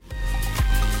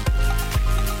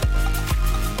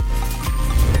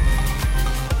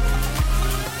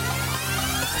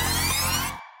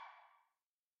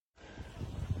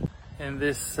in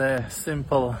this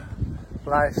simple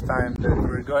lifetime that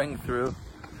we're going through,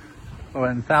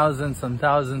 when thousands and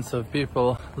thousands of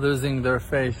people losing their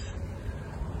faith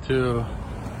to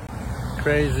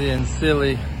crazy and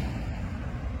silly,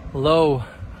 low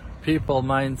people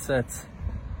mindsets,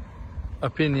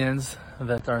 opinions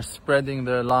that are spreading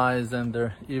their lies and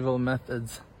their evil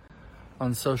methods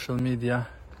on social media.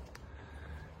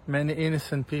 Many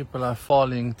innocent people are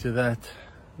falling to that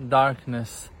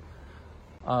darkness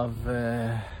of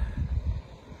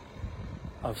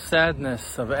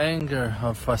sadness, of anger,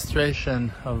 of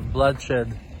frustration, of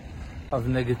bloodshed, of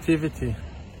negativity,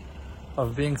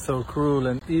 of being so cruel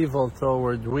and evil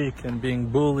toward weak and being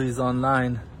bullies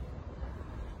online,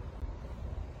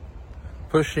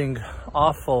 pushing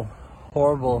awful,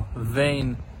 horrible,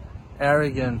 vain,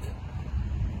 arrogant,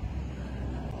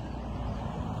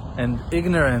 and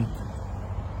ignorant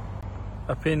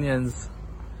opinions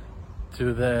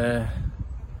to the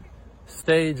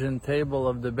stage and table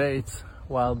of debates,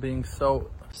 while being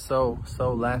so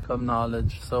lack of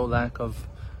knowledge, so lack of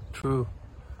true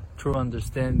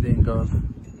understanding of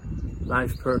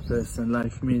life purpose and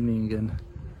life meaning,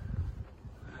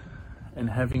 and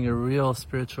having a real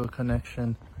spiritual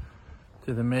connection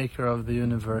to the maker of the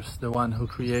universe, the one who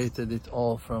created it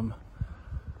all from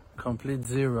complete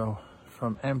zero,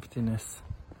 from emptiness.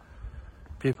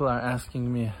 People are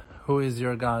asking me, who is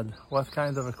your God? What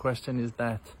kind of a question is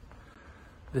that?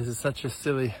 This is such a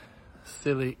silly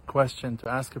question to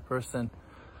ask a person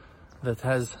that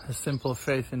has a simple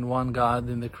faith in one God,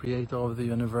 in the creator of the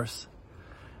universe.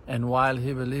 And while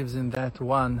he believes in that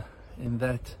one, in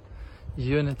that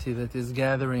unity that is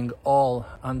gathering all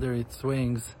under its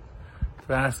wings,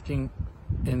 to asking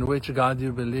in which God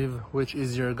you believe, which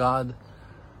is your God.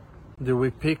 Do we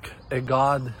pick a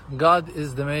God? God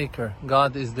is the maker,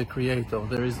 God is the creator.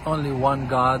 There is only one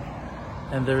God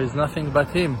and there is nothing but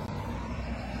Him.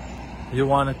 You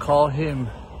want to call Him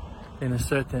in a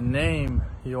certain name,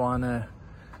 you want to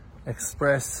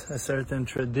express a certain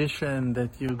tradition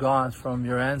that you got from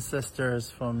your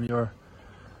ancestors, from your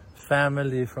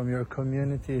family, from your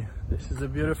community. This is a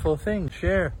beautiful thing.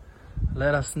 Share.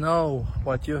 Let us know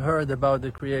what you heard about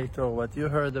the Creator, what you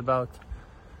heard about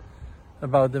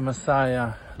the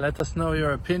Messiah. Let us know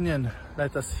your opinion.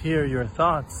 Let us hear your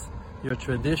thoughts, your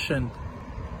tradition.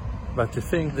 But to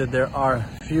think that there are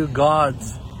few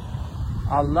gods,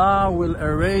 Allah will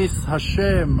erase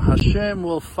Hashem. Hashem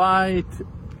will fight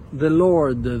the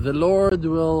Lord. The Lord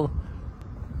will...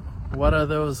 What are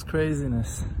those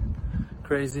craziness?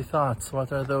 Crazy thoughts?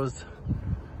 What are those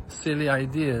silly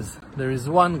ideas? There is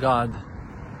one God.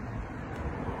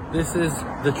 This is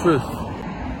the truth.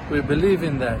 We believe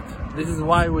in that. This is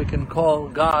why we can call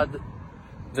God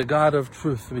the God of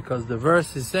truth, because the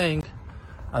verse is saying,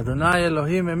 Adonai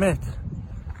Elohim Emet.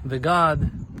 The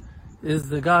God is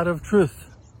the God of truth.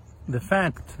 The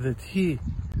fact that He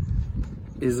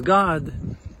is God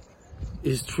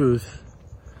is truth.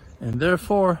 And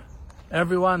therefore,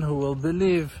 everyone who will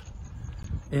believe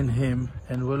in Him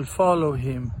and will follow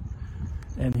Him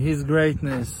and His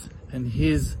greatness and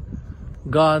His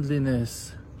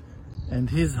godliness and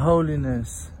His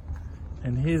holiness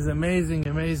and His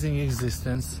amazing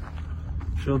existence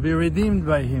shall be redeemed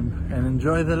by Him and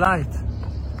enjoy the light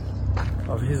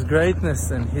of His greatness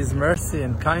and His mercy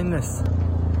and kindness.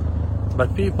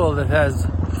 But people that has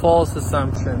false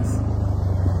assumptions,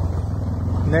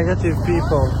 negative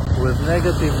people with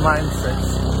negative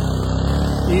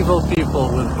mindsets, evil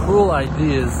people with cruel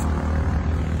ideas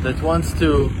that wants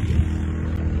to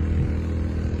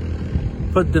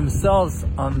put themselves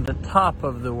on the top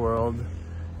of the world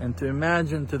and to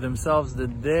imagine to themselves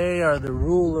that they are the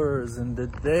rulers and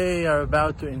that they are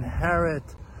about to inherit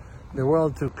the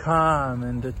world to come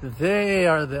and that they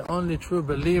are the only true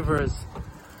believers,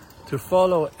 to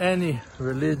follow any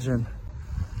religion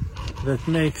that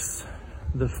makes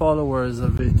the followers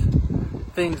of it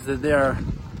think that they are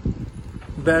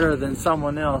better than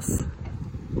someone else.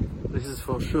 This is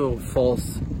for sure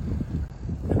false.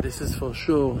 And this is for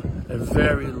sure a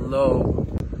very low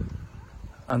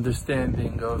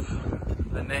understanding of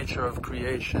the nature of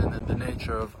creation and the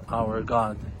nature of our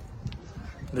God.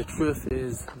 The truth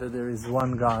is that there is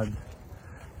one God.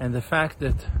 And the fact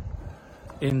that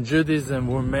in Judaism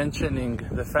we're mentioning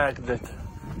the fact that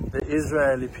the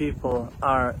Israeli people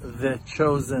are the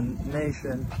chosen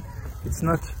nation, it's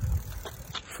not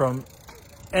from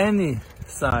any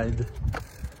side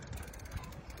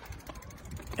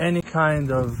any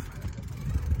kind of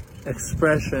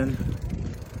expression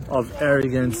of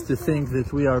arrogance to think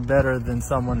that we are better than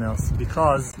someone else,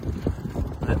 because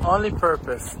the only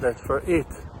purpose that for it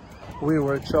we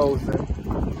were chosen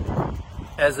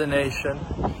as a nation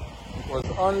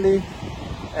only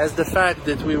as the fact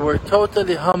that we were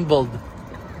totally humbled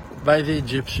by the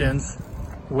Egyptians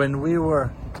when we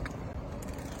were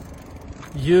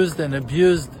used and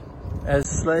abused as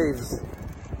slaves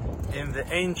in the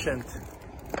ancient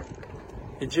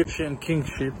Egyptian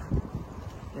kingship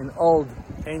in old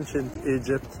ancient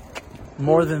Egypt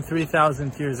more than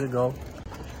 3,000 years ago.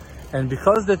 And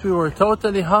because that we were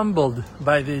totally humbled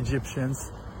by the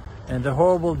Egyptians and the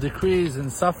horrible decrees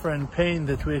and suffering and pain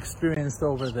that we experienced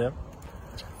over there,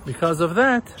 because of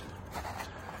that,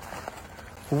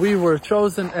 we were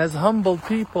chosen as humble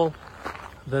people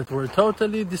that were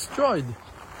totally destroyed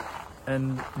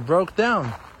and broke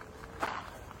down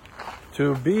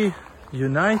to be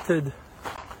united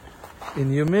in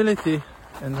humility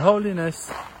and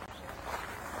holiness,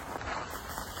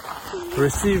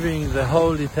 receiving the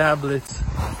holy tablets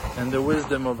and the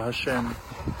wisdom of Hashem.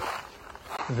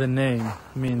 The name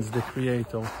means the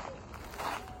Creator.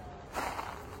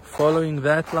 Following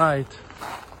that light,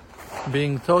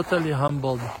 being totally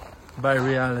humbled by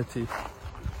reality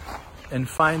and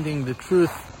finding the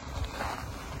truth,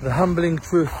 the humbling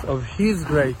truth of His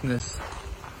greatness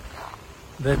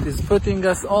that is putting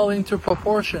us all into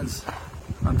proportions,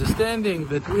 understanding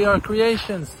that we are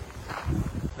creations,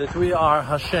 that we are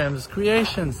Hashem's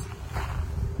creations.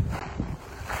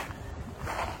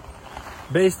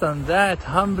 Based on that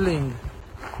humbling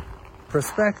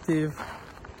perspective,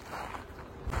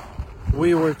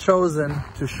 we were chosen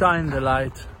to shine the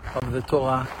light of the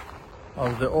Torah,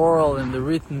 of the oral and the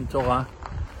written Torah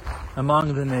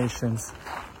among the nations.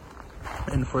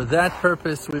 And for that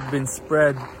purpose we've been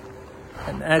spread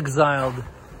and exiled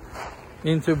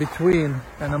into between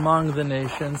and among the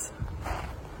nations,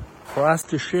 for us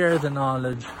to share the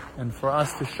knowledge and for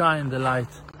us to shine the light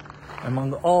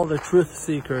among all the truth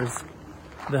seekers,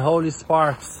 the holy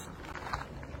sparks,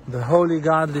 the holy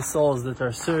godly souls that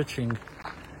are searching,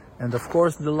 and of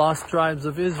course the lost tribes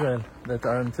of Israel that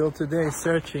are until today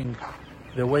searching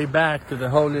the way back to the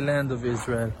holy land of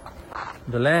Israel,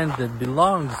 the land that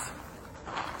belongs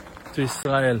to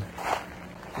Israel.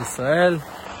 Israel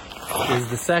is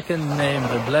the second name,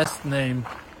 the blessed name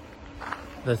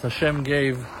that Hashem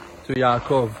gave to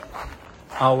Yaakov,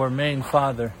 our main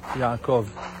father, Yaakov,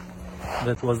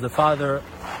 that was the father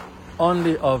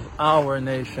only of our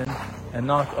nation and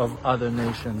not of other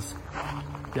nations.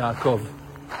 Yaakov,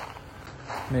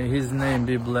 may his name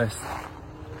be blessed.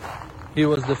 He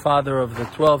was the father of the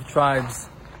 12 tribes.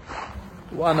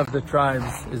 One of the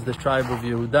tribes is the tribe of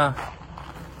Yehudah.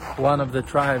 One of the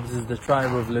tribes is the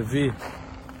tribe of Levi.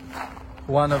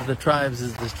 One of the tribes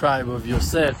is the tribe of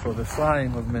Yosef, of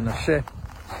Ephraim, of Menashe.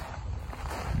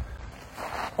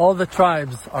 All the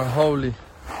tribes are holy,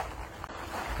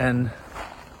 and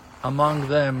among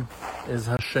them is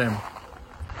Hashem.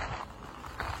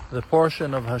 The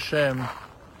portion of Hashem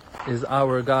is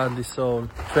our godly soul,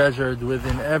 treasured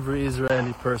within every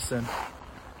Israeli person,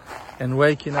 and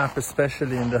waking up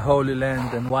especially in the Holy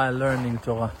Land and while learning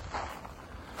Torah.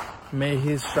 May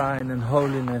His shine and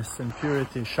holiness and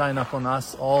purity shine upon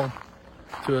us all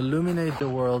to illuminate the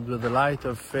world with the light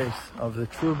of faith of the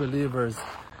true believers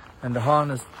and the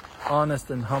honest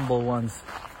and humble ones.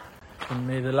 And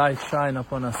may the light shine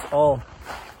upon us all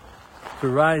to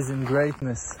rise in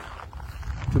greatness,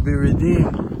 to be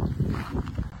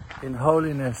redeemed in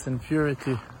holiness and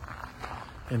purity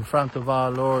in front of our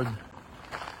Lord,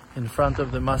 in front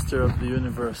of the Master of the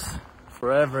universe,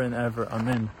 forever and ever.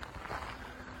 Amen.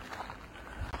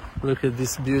 Look at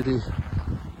this beauty,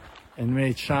 and may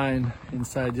it shine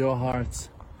inside your hearts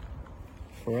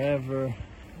forever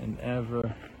and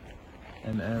ever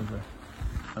and ever.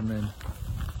 Amen.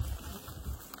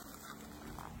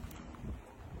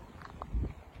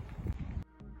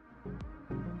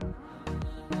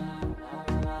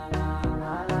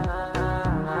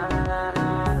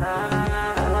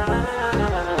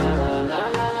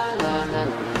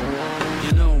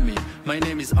 My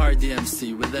name is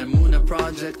RDMC with the Emunah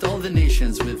Project, all the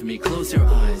nations with me. Close your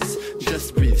eyes,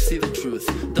 just breathe, see the truth.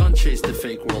 Don't chase the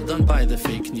fake world, don't buy the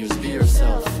fake news. Be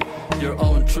yourself, your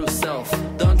own true self.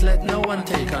 Don't let no one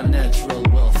take our natural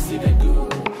wealth. See the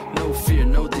good, no fear,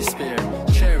 no despair.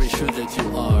 Cherish who that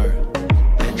you are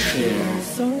and share.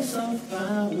 Source of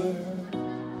power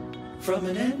from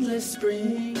an endless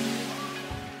spring,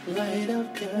 light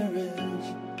of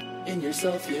courage in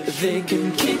yourself, they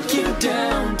can kick you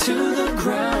down to the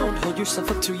ground. Hold yourself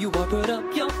up till you are, put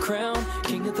up your crown.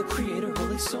 King of the Creator,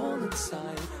 holy soul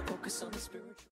inside. Focus on the Spirit.